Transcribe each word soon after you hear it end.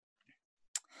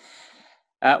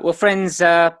Friends,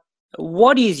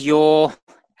 what is your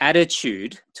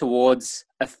attitude towards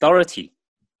authority?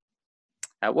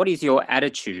 What is your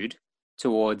attitude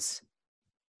towards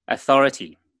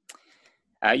authority?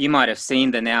 You might have seen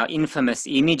the now infamous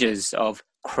images of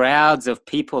crowds of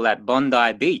people at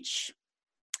Bondi Beach.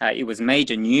 It was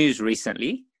major news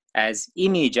recently as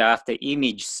image after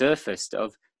image surfaced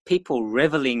of people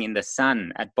reveling in the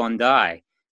sun at Bondi,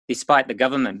 despite the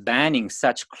government banning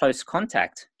such close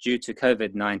contact due to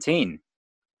COVID-19.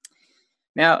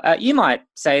 Now, you might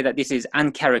say that this is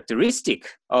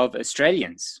uncharacteristic of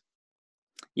Australians.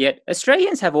 Yet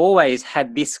Australians have always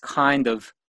had this kind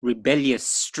of rebellious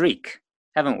streak,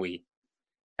 haven't we?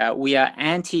 We are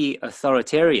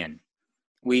anti-authoritarian.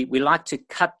 We like to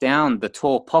cut down the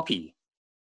tall poppy.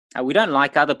 We don't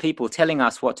like other people telling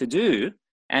us what to do,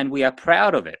 and we are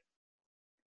proud of it.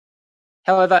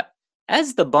 However,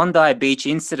 as the Bondi Beach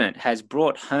incident has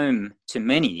brought home to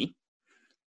many,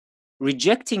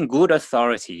 rejecting good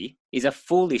authority is a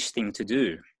foolish thing to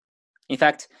do. In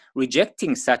fact,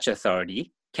 rejecting such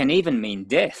authority can even mean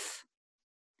death.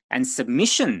 And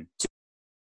submission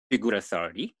to good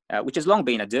authority, which has long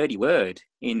been a dirty word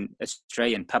in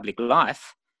Australian public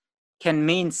life, can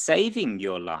mean saving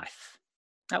your life.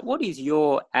 Now, what is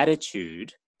your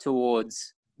attitude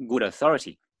towards good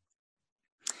authority?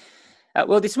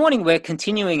 This morning we're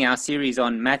continuing our series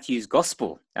on Matthew's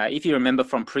Gospel. If you remember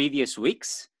from previous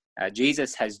weeks,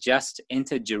 Jesus has just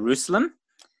entered Jerusalem.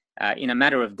 In a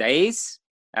matter of days,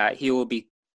 he will be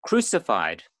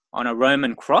crucified on a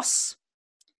Roman cross.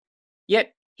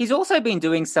 Yet, he's also been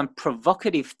doing some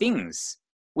provocative things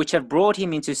which have brought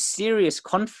him into serious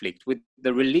conflict with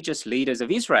the religious leaders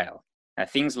of Israel.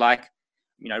 Things like,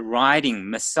 riding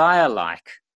Messiah-like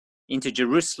into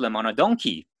Jerusalem on a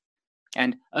donkey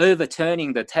and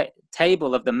overturning the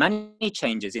table of the money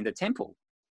changers in the temple.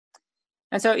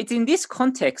 And so it's in this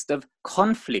context of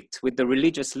conflict with the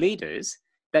religious leaders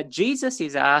that Jesus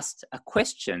is asked a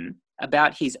question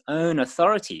about his own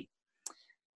authority.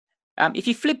 If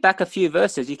you flip back a few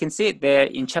verses, you can see it there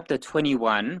in chapter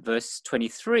 21, verse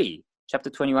 23. Chapter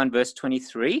 21, verse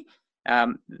 23,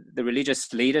 the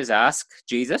religious leaders ask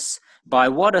Jesus, "By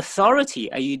what authority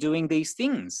are you doing these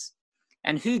things?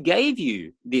 And who gave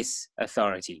you this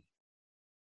authority?"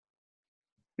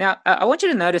 Now, I want you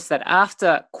to notice that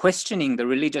after questioning the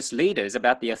religious leaders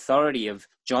about the authority of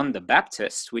John the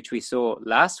Baptist, which we saw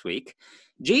last week,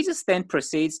 Jesus then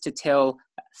proceeds to tell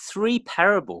three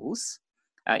parables,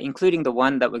 including the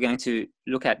one that we're going to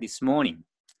look at this morning.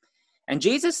 And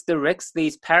Jesus directs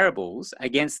these parables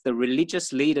against the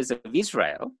religious leaders of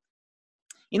Israel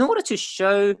in order to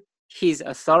show his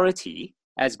authority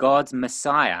as God's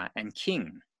Messiah and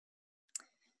King.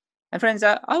 And friends,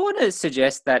 I want to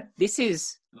suggest that this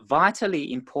is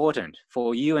vitally important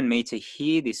for you and me to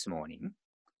hear this morning,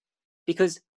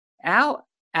 because our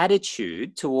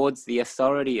attitude towards the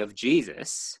authority of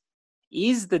Jesus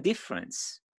is the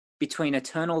difference between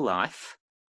eternal life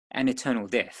and eternal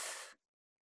death.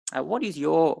 What is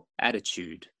your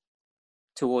attitude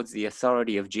towards the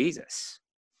authority of Jesus?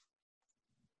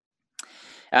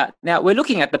 Now, we're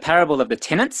looking at the parable of the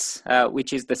tenants,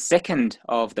 which is the second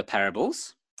of the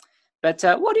parables. But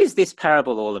what is this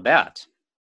parable all about?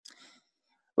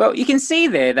 Well, you can see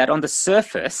there that on the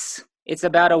surface, it's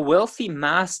about a wealthy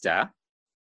master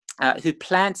who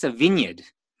plants a vineyard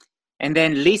and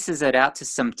then leases it out to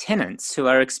some tenants who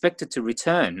are expected to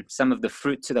return some of the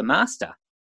fruit to the master.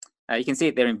 You can see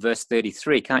it there in verse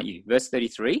 33, can't you? Verse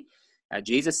 33,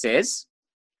 Jesus says,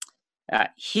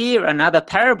 "Hear another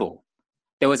parable.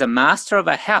 There was a master of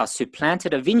a house who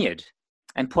planted a vineyard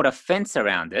and put a fence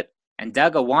around it and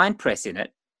dug a winepress in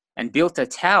it and built a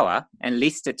tower and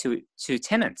leased it to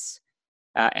tenants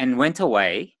and went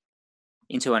away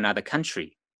into another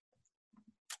country."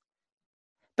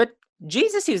 But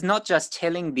Jesus is not just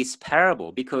telling this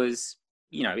parable because,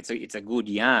 it's a good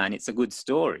yarn, it's a good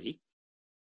story.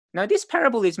 No, this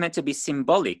parable is meant to be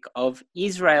symbolic of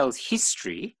Israel's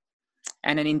history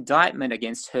and an indictment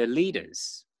against her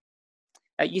leaders.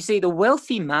 You see, the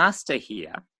wealthy master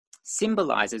here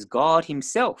symbolizes God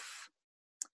himself.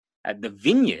 The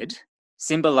vineyard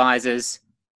symbolizes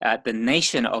the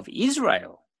nation of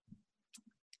Israel,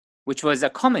 which was a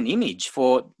common image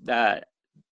for the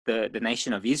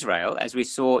nation of Israel, as we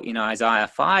saw in Isaiah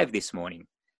 5 this morning.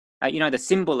 The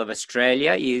symbol of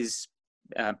Australia is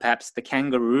perhaps the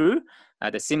kangaroo.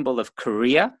 The symbol of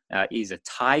Korea is a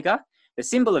tiger. The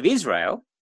symbol of Israel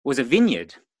was a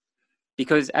vineyard,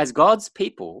 because as God's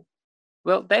people,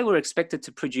 well, they were expected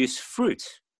to produce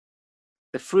fruit,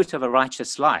 the fruit of a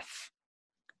righteous life.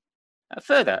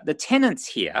 Further, the tenants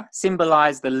here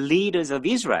symbolize the leaders of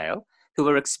Israel who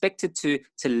were expected to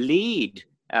lead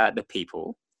the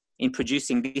people in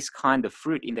producing this kind of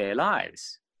fruit in their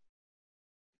lives.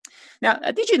 Now,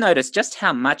 did you notice just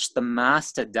how much the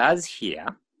master does here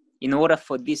in order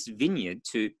for this vineyard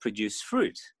to produce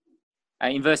fruit?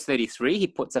 In verse 33, he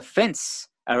puts a fence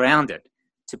around it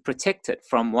to protect it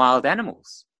from wild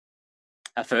animals.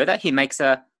 Further, he makes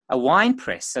a wine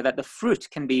press so that the fruit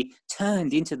can be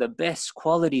turned into the best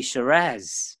quality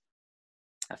Shiraz.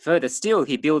 Further still,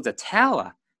 he builds a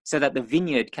tower so that the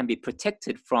vineyard can be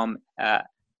protected from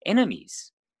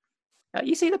enemies.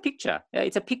 You see the picture?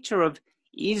 It's a picture of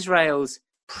Israel's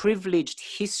privileged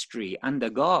history under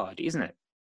God, isn't it?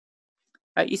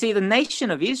 You see, the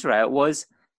nation of Israel was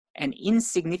an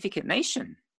insignificant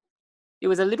nation. It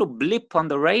was a little blip on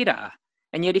the radar.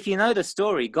 And yet, if you know the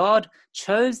story, God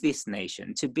chose this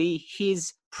nation to be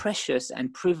his precious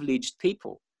and privileged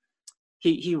people.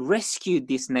 He rescued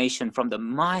this nation from the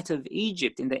might of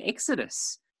Egypt in the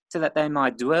Exodus so that they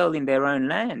might dwell in their own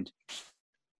land.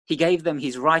 He gave them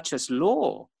his righteous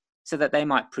law so that they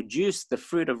might produce the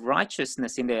fruit of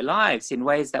righteousness in their lives in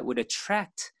ways that would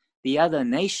attract the other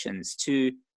nations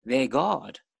to their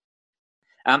God.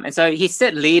 And so he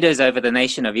set leaders over the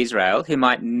nation of Israel who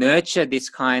might nurture this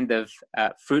kind of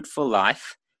fruitful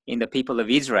life in the people of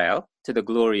Israel to the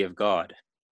glory of God.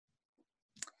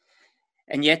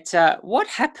 And yet, what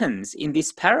happens in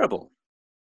this parable?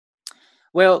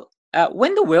 Well,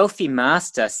 when the wealthy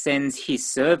master sends his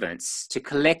servants to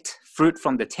collect fruit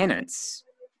from the tenants,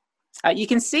 you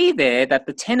can see there that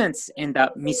the tenants end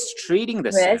up mistreating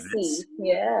the servants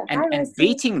and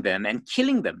beating them and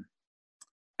killing them.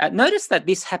 Notice that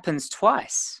this happens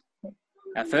twice.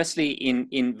 Firstly,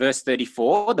 in verse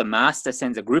 34, the master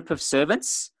sends a group of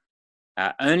servants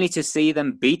only to see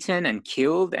them beaten and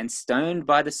killed and stoned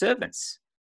by the servants.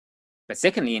 But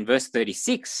secondly, in verse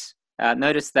 36,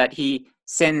 notice that he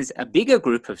sends a bigger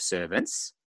group of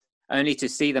servants only to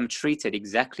see them treated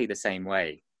exactly the same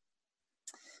way.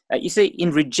 You see,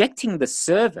 in rejecting the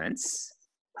servants,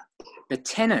 the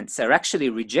tenants are actually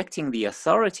rejecting the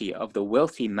authority of the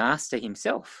wealthy master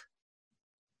himself.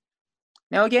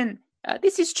 Now again,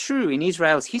 this is true in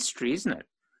Israel's history, isn't it?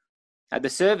 The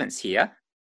servants here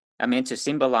are meant to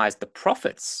symbolize the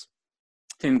prophets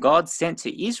whom God sent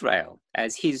to Israel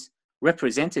as his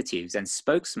representatives and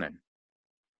spokesmen.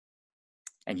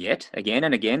 And yet, again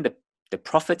and again, the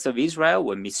prophets of Israel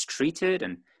were mistreated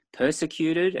and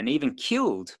persecuted and even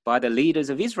killed by the leaders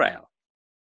of Israel.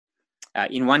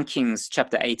 In 1 Kings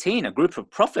chapter 18, a group of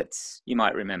prophets, you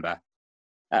might remember,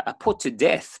 are put to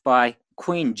death by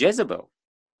Queen Jezebel.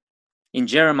 In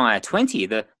Jeremiah 20,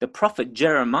 the prophet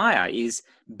Jeremiah is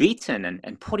beaten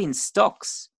and put in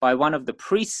stocks by one of the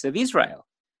priests of Israel.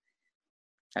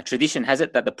 A tradition has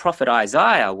it that the prophet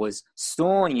Isaiah was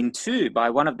sawn in two by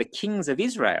one of the kings of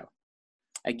Israel.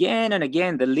 Again and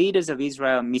again, the leaders of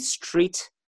Israel mistreat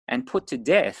and put to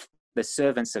death the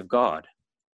servants of God.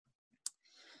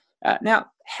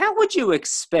 Now, how would you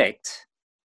expect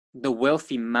the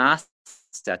wealthy master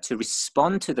to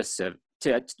respond to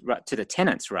the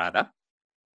tenants, rather,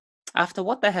 after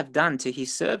what they have done to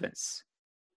his servants?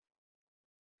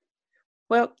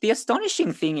 Well, the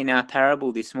astonishing thing in our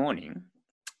parable this morning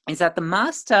is that the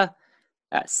master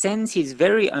sends his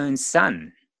very own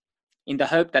son in the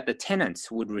hope that the tenants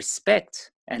would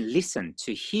respect and listen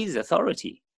to his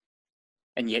authority.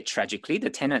 And yet, tragically, the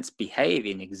tenants behave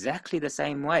in exactly the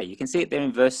same way. You can see it there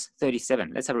in verse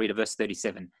 37. Let's have a read of verse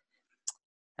 37.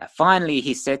 Finally,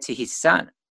 he sent his son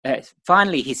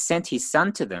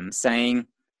to them, saying,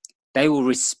 "They will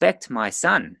respect my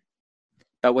son."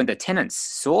 But when the tenants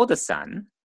saw the son,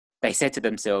 they said to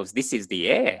themselves, "This is the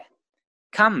heir.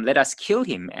 Come, let us kill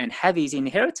him and have his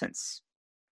inheritance."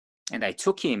 And they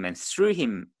took him and threw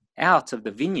him out of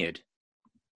the vineyard,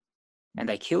 and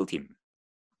they killed him.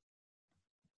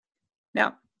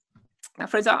 Now,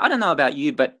 friends, I don't know about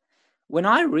you, but when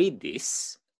I read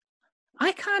this,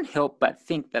 I can't help but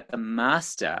think that the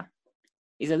master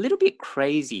is a little bit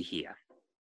crazy here.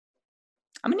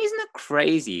 I mean, isn't it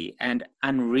crazy and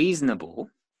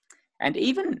unreasonable and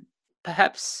even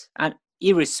perhaps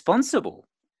irresponsible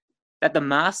that the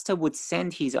master would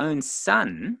send his own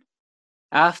son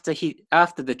after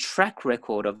the track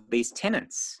record of these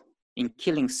tenants in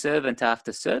killing servant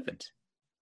after servant?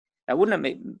 Wouldn't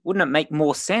it make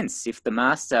more sense if the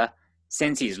master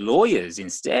sends his lawyers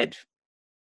instead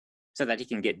so that he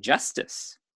can get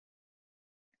justice?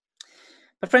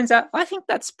 But friends, I think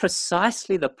that's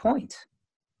precisely the point.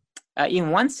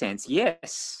 In one sense,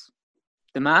 yes,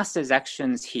 the master's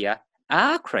actions here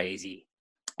are crazy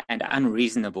and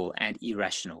unreasonable and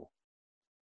irrational.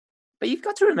 But you've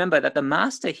got to remember that the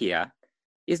master here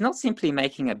is not simply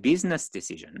making a business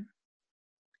decision.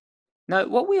 No,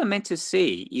 what we are meant to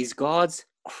see is God's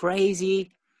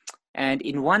crazy and,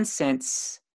 in one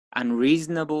sense,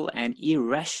 unreasonable and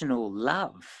irrational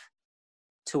love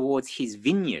towards his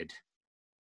vineyard.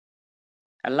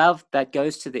 A love that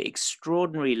goes to the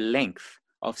extraordinary length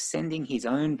of sending his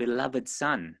own beloved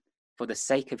Son for the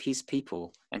sake of his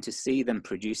people and to see them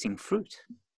producing fruit.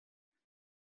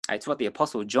 It's what the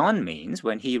Apostle John means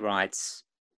when he writes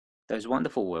those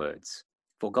wonderful words,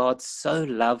 "For God so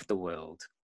loved the world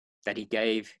that he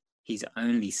gave his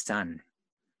only Son,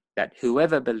 that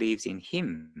whoever believes in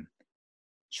him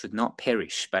should not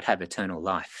perish but have eternal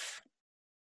life."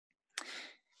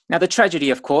 Now, the tragedy,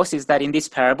 of course, is that in this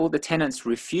parable, the tenants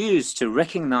refuse to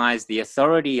recognize the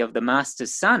authority of the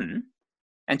master's son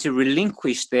and to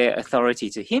relinquish their authority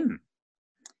to him.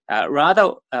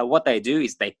 Rather, what they do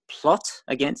is they plot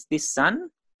against this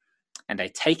son and they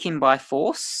take him by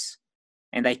force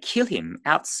and they kill him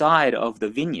outside of the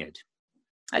vineyard.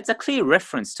 It's a clear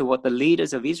reference to what the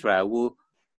leaders of Israel will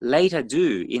later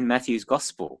do in Matthew's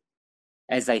gospel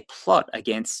as they plot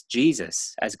against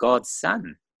Jesus as God's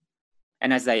son,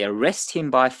 and as they arrest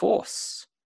him by force,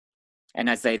 and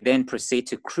as they then proceed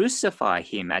to crucify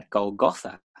him at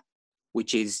Golgotha,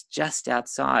 which is just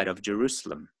outside of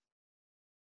Jerusalem.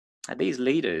 These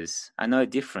leaders are no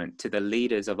different to the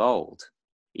leaders of old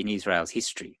in Israel's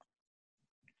history.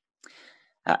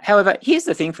 However, here's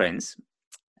the thing, friends.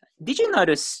 Did you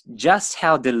notice just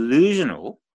how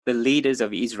delusional the leaders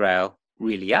of Israel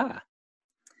really are?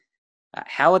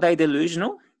 How are they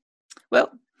delusional?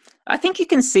 Well, I think you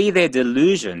can see their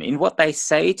delusion in what they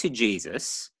say to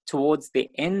Jesus towards the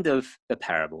end of the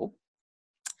parable,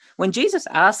 when Jesus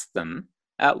asked them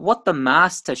what the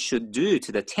master should do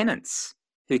to the tenants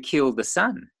who killed the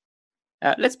son.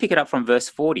 Let's pick it up from verse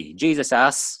 40. Jesus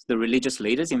asks the religious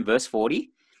leaders in verse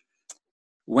 40,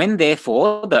 "When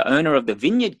therefore the owner of the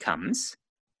vineyard comes,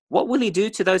 what will he do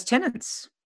to those tenants?"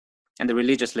 And the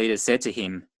religious leaders said to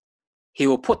him, "He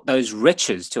will put those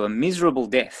wretches to a miserable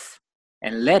death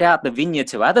and let out the vineyard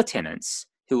to other tenants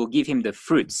who will give him the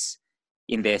fruits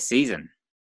in their season."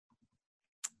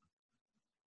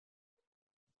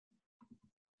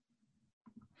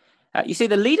 You see,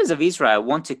 the leaders of Israel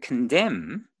want to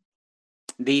condemn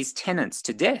these tenants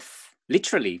to death.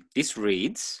 Literally, this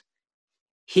reads,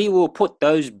 "He will put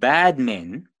those bad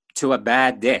men to a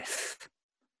bad death."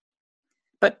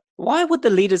 But why would the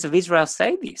leaders of Israel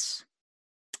say this?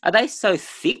 Are they so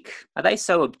thick? Are they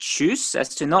so obtuse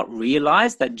as to not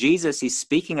realize that Jesus is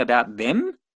speaking about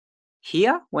them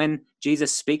here when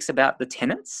Jesus speaks about the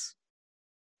tenants?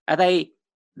 Are they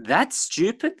that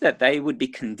stupid that they would be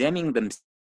condemning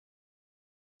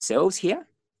themselves here?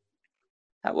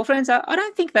 Well, friends, I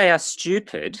don't think they are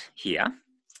stupid here,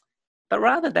 but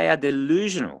rather they are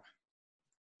delusional.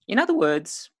 In other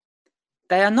words,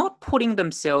 they are not putting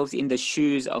themselves in the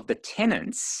shoes of the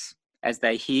tenants as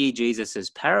they hear Jesus'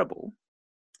 parable.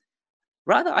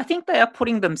 Rather, I think they are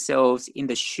putting themselves in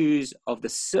the shoes of the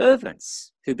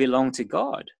servants who belong to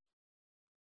God.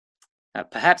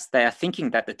 Perhaps they are thinking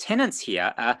that the tenants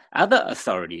here are other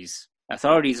authorities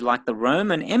like the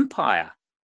Roman Empire,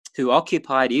 who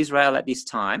occupied Israel at this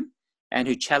time and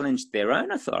who challenged their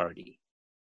own authority.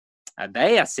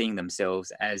 They are seeing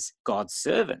themselves as God's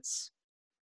servants.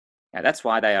 Now, that's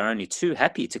why they are only too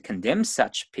happy to condemn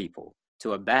such people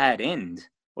to a bad end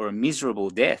or a miserable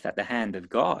death at the hand of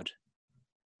God.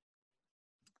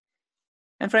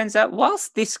 And friends,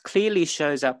 whilst this clearly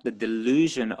shows up the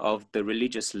delusion of the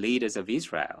religious leaders of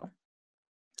Israel,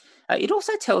 it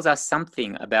also tells us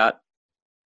something about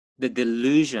the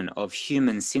delusion of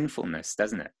human sinfulness,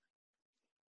 doesn't it?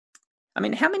 I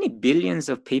mean, how many billions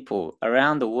of people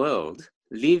around the world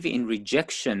live in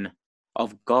rejection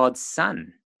of God's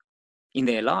Son in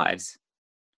their lives?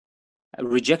 A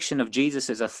rejection of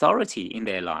Jesus' authority in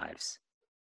their lives,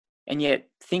 and yet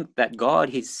think that God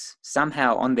is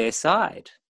somehow on their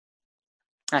side.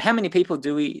 How many people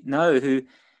do we know who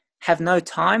have no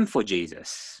time for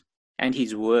Jesus and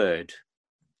his word,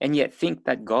 and yet think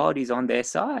that God is on their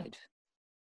side?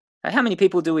 How many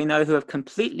people do we know who have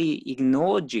completely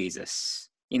ignored Jesus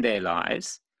in their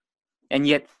lives, and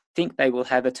yet think they will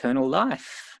have eternal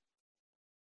life?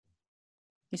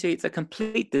 You see, it's a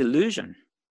complete delusion.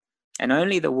 And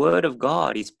only the word of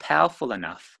God is powerful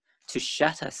enough to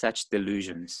shatter such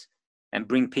delusions and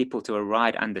bring people to a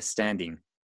right understanding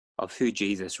of who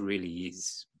Jesus really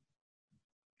is.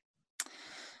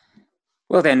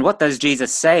 Well then, what does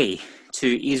Jesus say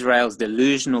to Israel's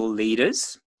delusional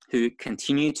leaders who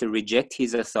continue to reject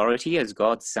his authority as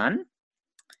God's Son?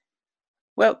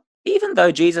 Well, Even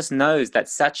though Jesus knows that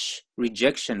such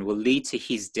rejection will lead to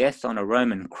his death on a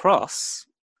Roman cross,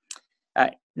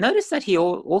 notice that he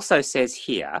also says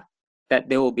here that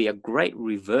there will be a great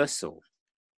reversal.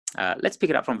 Let's pick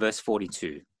it up from verse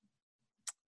 42.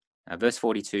 Verse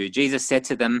 42, Jesus said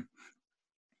to them,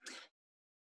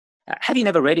 "Have you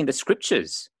never read in the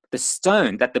scriptures, the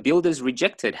stone that the builders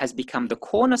rejected has become the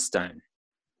cornerstone?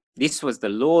 This was the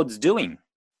Lord's doing,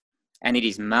 and it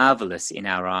is marvelous in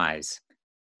our eyes.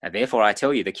 Therefore I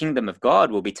tell you, the kingdom of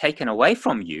God will be taken away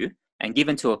from you and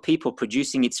given to a people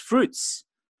producing its fruits.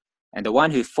 And the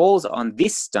one who falls on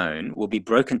this stone will be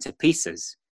broken to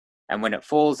pieces, and when it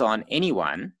falls on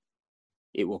anyone,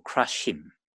 it will crush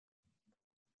him."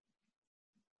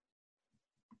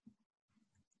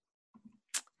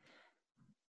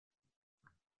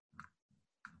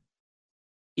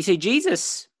 You see,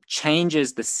 Jesus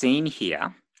changes the scene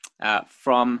here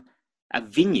from a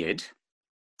vineyard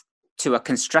to a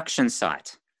construction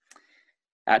site.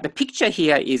 The picture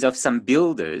here is of some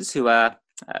builders who are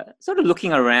sort of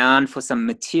looking around for some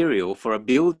material for a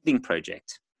building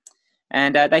project.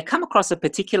 And they come across a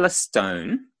particular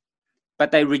stone,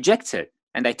 but they reject it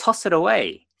and they toss it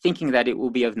away, thinking that it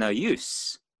will be of no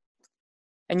use.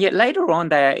 And yet later on,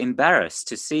 they are embarrassed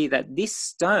to see that this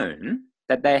stone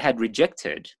that they had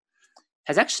rejected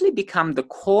has actually become the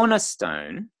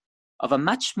cornerstone of a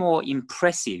much more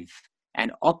impressive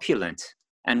and opulent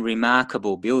and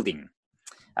remarkable building.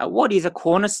 What is a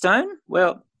cornerstone?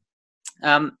 Well,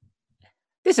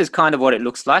 this is kind of what it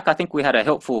looks like. I think we had a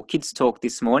helpful kids talk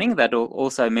this morning that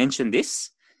also mentioned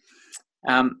this.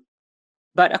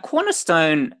 But a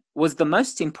cornerstone was the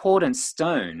most important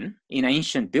stone in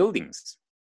ancient buildings.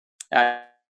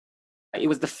 It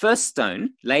was the first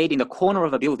stone laid in the corner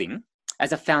of a building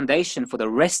as a foundation for the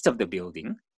rest of the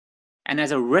building and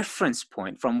as a reference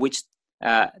point from which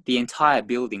the entire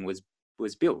building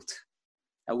was built.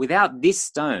 Without this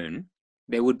stone,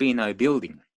 there would be no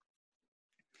building.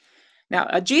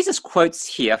 Now, Jesus quotes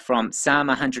here from Psalm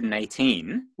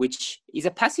 118, which is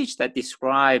a passage that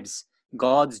describes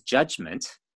God's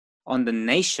judgment on the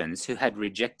nations who had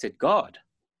rejected God.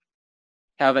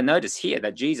 However, notice here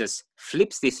that Jesus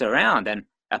flips this around and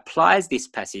applies this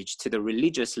passage to the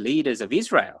religious leaders of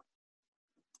Israel.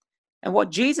 And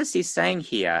what Jesus is saying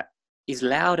here is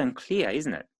loud and clear,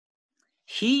 isn't it?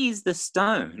 He is the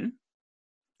stone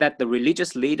that the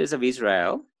religious leaders of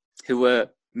Israel, who were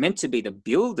meant to be the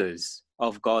builders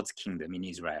of God's kingdom in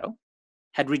Israel,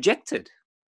 had rejected.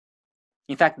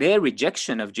 In fact, their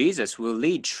rejection of Jesus will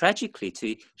lead tragically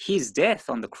to his death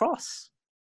on the cross.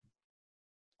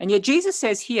 And yet Jesus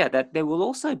says here that there will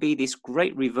also be this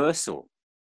great reversal.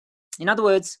 In other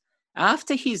words,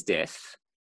 after his death,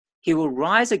 he will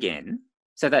rise again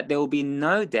so that there will be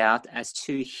no doubt as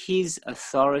to his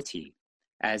authority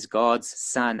as God's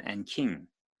Son and King.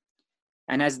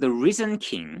 And as the risen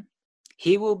King,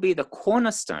 he will be the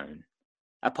cornerstone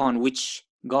upon which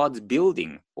God's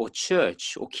building or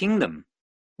church or kingdom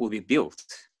will be built.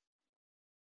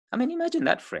 I mean, imagine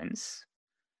that, friends.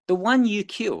 The one you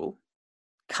kill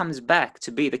comes back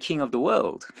to be the king of the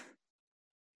world.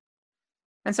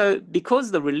 And so,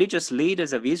 because the religious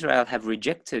leaders of Israel have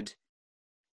rejected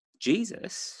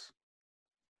Jesus,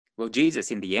 well,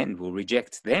 Jesus in the end will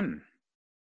reject them.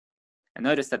 And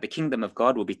notice that the kingdom of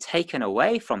God will be taken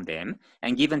away from them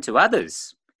and given to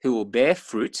others who will bear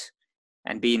fruit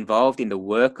and be involved in the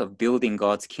work of building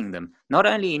God's kingdom, not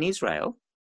only in Israel,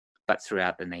 but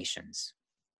throughout the nations.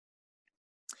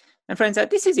 And friends,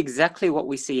 this is exactly what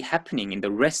we see happening in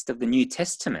the rest of the New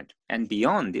Testament and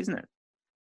beyond, isn't it?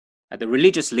 The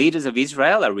religious leaders of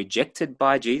Israel are rejected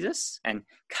by Jesus and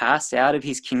cast out of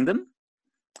his kingdom.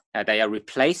 They are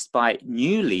replaced by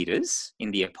new leaders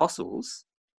in the apostles.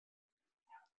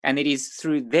 And it is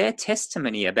through their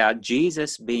testimony about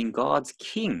Jesus being God's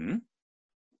king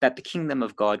that the kingdom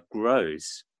of God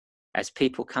grows as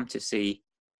people come to see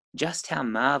just how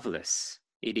marvelous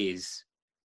it is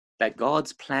that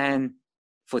God's plan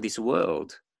for this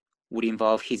world would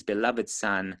involve his beloved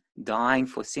Son dying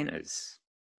for sinners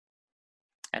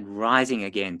and rising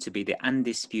again to be the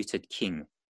undisputed king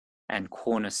and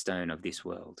cornerstone of this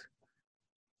world.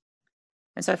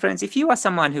 And so, friends, if you are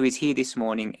someone who is here this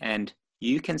morning and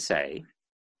you can say,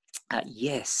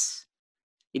 yes,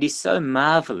 it is so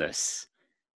marvelous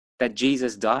that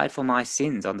Jesus died for my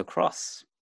sins on the cross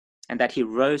and that he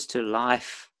rose to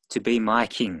life to be my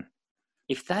king.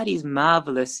 If that is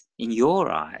marvelous in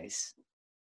your eyes,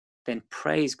 then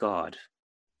praise God.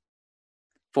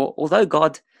 For although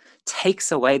God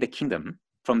takes away the kingdom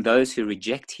from those who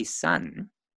reject his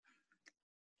Son,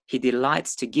 he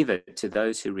delights to give it to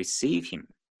those who receive him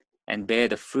and bear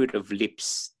the fruit of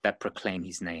lips that proclaim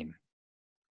his name.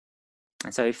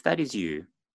 And so if that is you,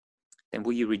 then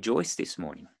will you rejoice this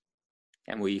morning?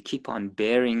 And will you keep on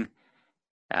bearing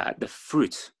the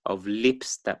fruit of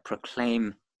lips that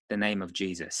proclaim the name of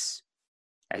Jesus,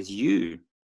 as you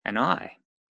and I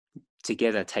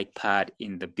together take part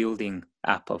in the building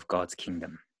up of God's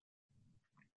kingdom?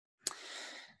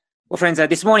 Well, friends,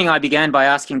 this morning I began by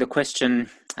asking the question,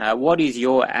 what is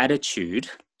your attitude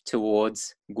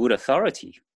towards good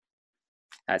authority?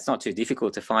 It's not too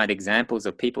difficult to find examples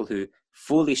of people who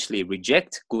foolishly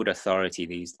reject good authority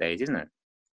these days, isn't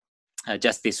it?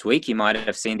 Just this week, you might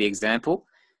have seen the example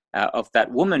of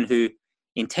that woman who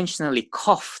intentionally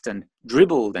coughed and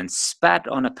dribbled and spat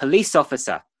on a police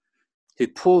officer who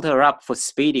pulled her up for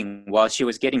speeding while she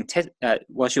was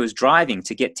driving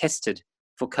to get tested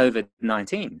for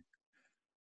COVID-19.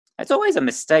 It's always a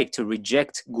mistake to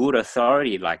reject good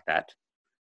authority like that,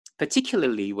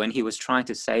 particularly when he was trying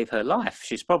to save her life.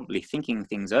 She's probably thinking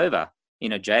things over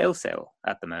in a jail cell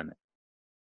at the moment.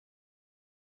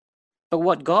 But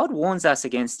what God warns us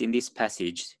against in this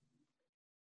passage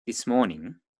this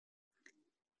morning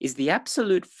is the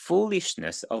absolute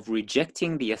foolishness of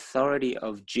rejecting the authority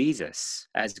of Jesus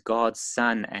as God's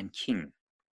Son and King.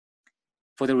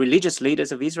 For the religious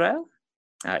leaders of Israel,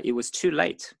 it was too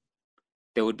late.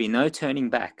 There would be no turning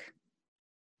back.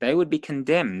 They would be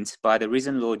condemned by the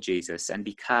risen Lord Jesus and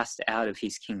be cast out of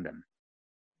his kingdom.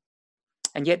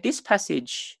 And yet this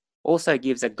passage also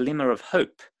gives a glimmer of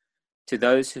hope to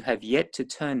those who have yet to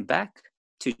turn back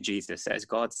to Jesus as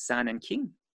God's Son and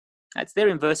King. It's there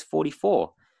in verse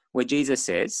 44, where Jesus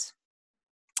says,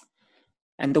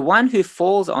 "And the one who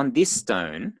falls on this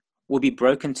stone will be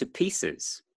broken to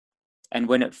pieces, and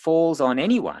when it falls on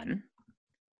anyone,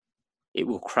 it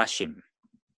will crush him."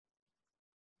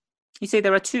 You see,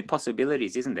 there are two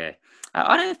possibilities, isn't there?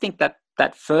 I don't think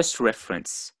that first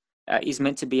reference is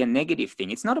meant to be a negative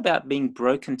thing. It's not about being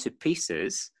broken to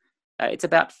pieces. It's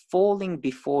about falling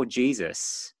before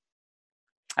Jesus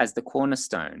as the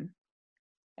cornerstone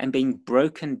and being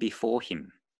broken before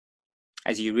him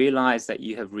as you realize that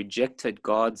you have rejected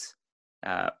God's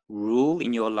rule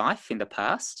in your life in the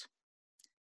past,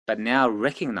 but now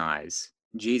recognize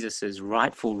Jesus's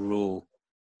rightful rule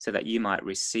so that you might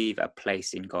receive a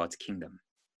place in God's kingdom.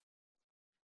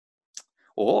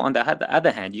 Or on the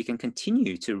other hand, you can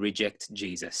continue to reject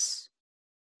Jesus.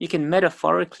 You can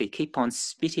metaphorically keep on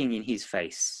spitting in his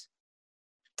face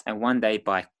and one day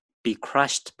be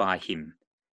crushed by him,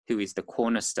 who is the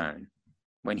cornerstone,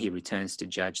 when he returns to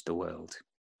judge the world.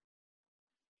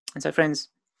 And so, friends,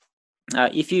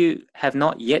 if you have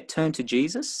not yet turned to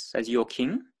Jesus as your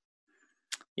King,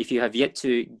 if you have yet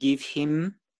to give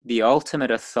him the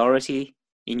ultimate authority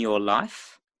in your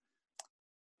life,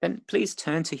 then please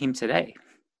turn to him today.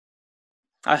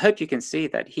 I hope you can see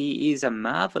that he is a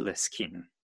marvelous King,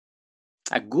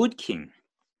 a good King,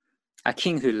 a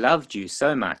King who loved you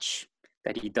so much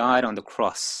that he died on the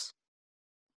cross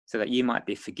so that you might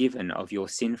be forgiven of your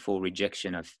sinful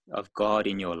rejection of God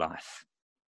in your life,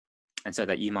 and so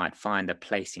that you might find a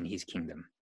place in his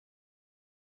kingdom.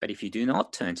 But if you do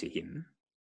not turn to him,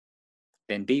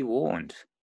 then be warned.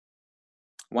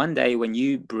 One day when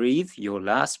you breathe your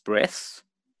last breath,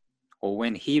 or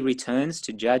when he returns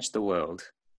to judge the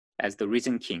world as the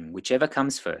risen King, whichever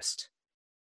comes first,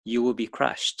 you will be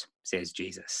crushed, says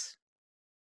Jesus.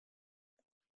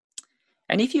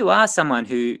 And if you are someone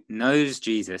who knows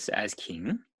Jesus as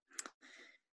King,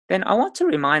 then I want to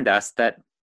remind us that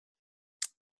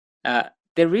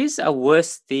there is a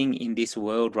worse thing in this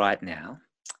world right now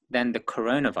than the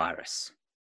coronavirus.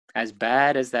 As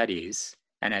bad as that is,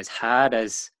 and as hard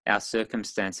as our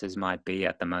circumstances might be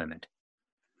at the moment.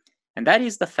 And that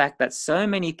is the fact that so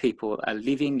many people are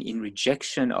living in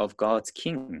rejection of God's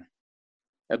King,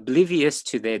 oblivious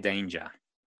to their danger,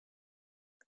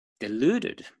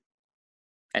 deluded,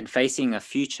 and facing a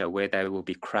future where they will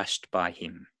be crushed by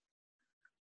him.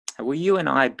 Will you and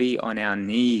I be on our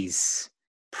knees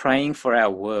praying for our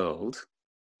world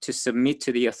to submit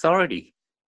to the authority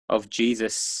of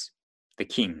Jesus the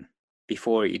King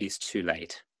before it is too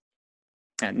late?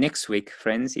 Next week,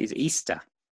 friends, is Easter.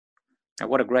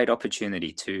 What a great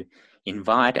opportunity to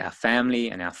invite our family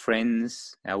and our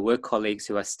friends, our work colleagues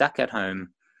who are stuck at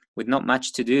home with not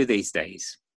much to do these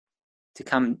days, to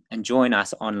come and join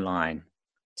us online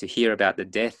to hear about the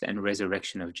death and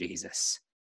resurrection of Jesus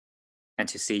and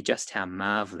to see just how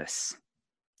marvelous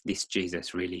this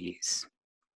Jesus really is.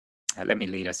 Let me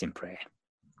lead us in prayer.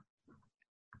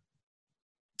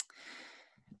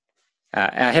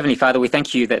 Our Heavenly Father, we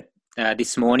thank you that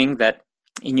this morning that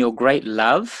in your great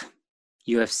love,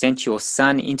 you have sent your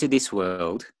Son into this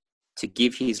world to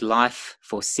give his life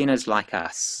for sinners like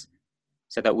us,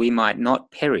 so that we might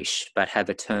not perish but have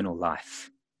eternal life.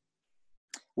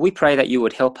 We pray that you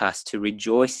would help us to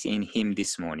rejoice in him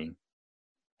this morning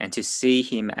and to see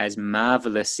him as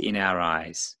marvelous in our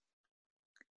eyes.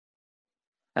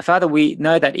 Father, we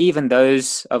know that even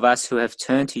those of us who have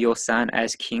turned to your Son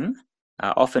as King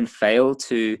often fail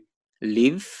to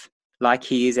live like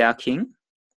he is our King.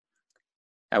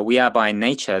 We are by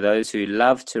nature those who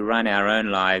love to run our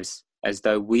own lives as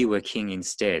though we were King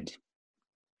instead.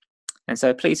 And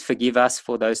so please forgive us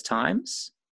for those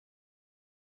times,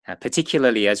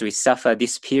 particularly as we suffer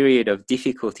this period of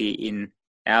difficulty in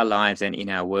our lives and in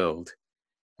our world.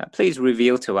 Please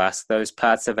reveal to us those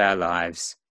parts of our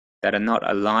lives that are not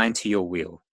aligned to your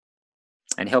will,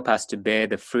 and help us to bear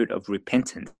the fruit of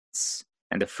repentance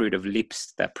and the fruit of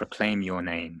lips that proclaim your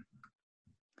name.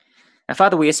 Now,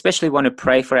 Father, we especially want to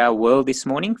pray for our world this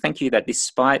morning. Thank you that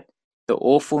despite the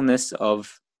awfulness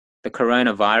of the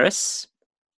coronavirus,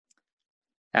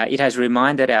 it has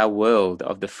reminded our world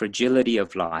of the fragility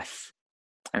of life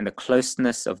and the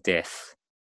closeness of death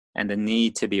and the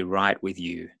need to be right with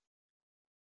you.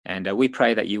 And we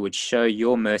pray that you would show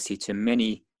your mercy to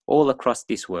many all across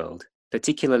this world,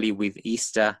 particularly with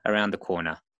Easter around the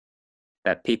corner,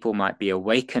 that people might be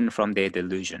awakened from their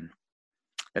delusion,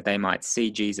 that they might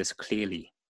see Jesus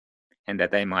clearly, and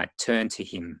that they might turn to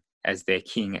him as their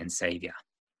King and Saviour.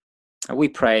 We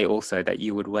pray also that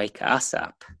you would wake us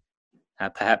up,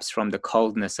 perhaps from the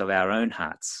coldness of our own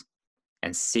hearts,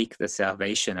 and seek the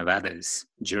salvation of others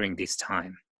during this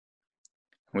time.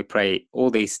 We pray all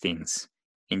these things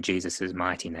in Jesus'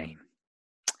 mighty name.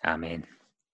 Amen.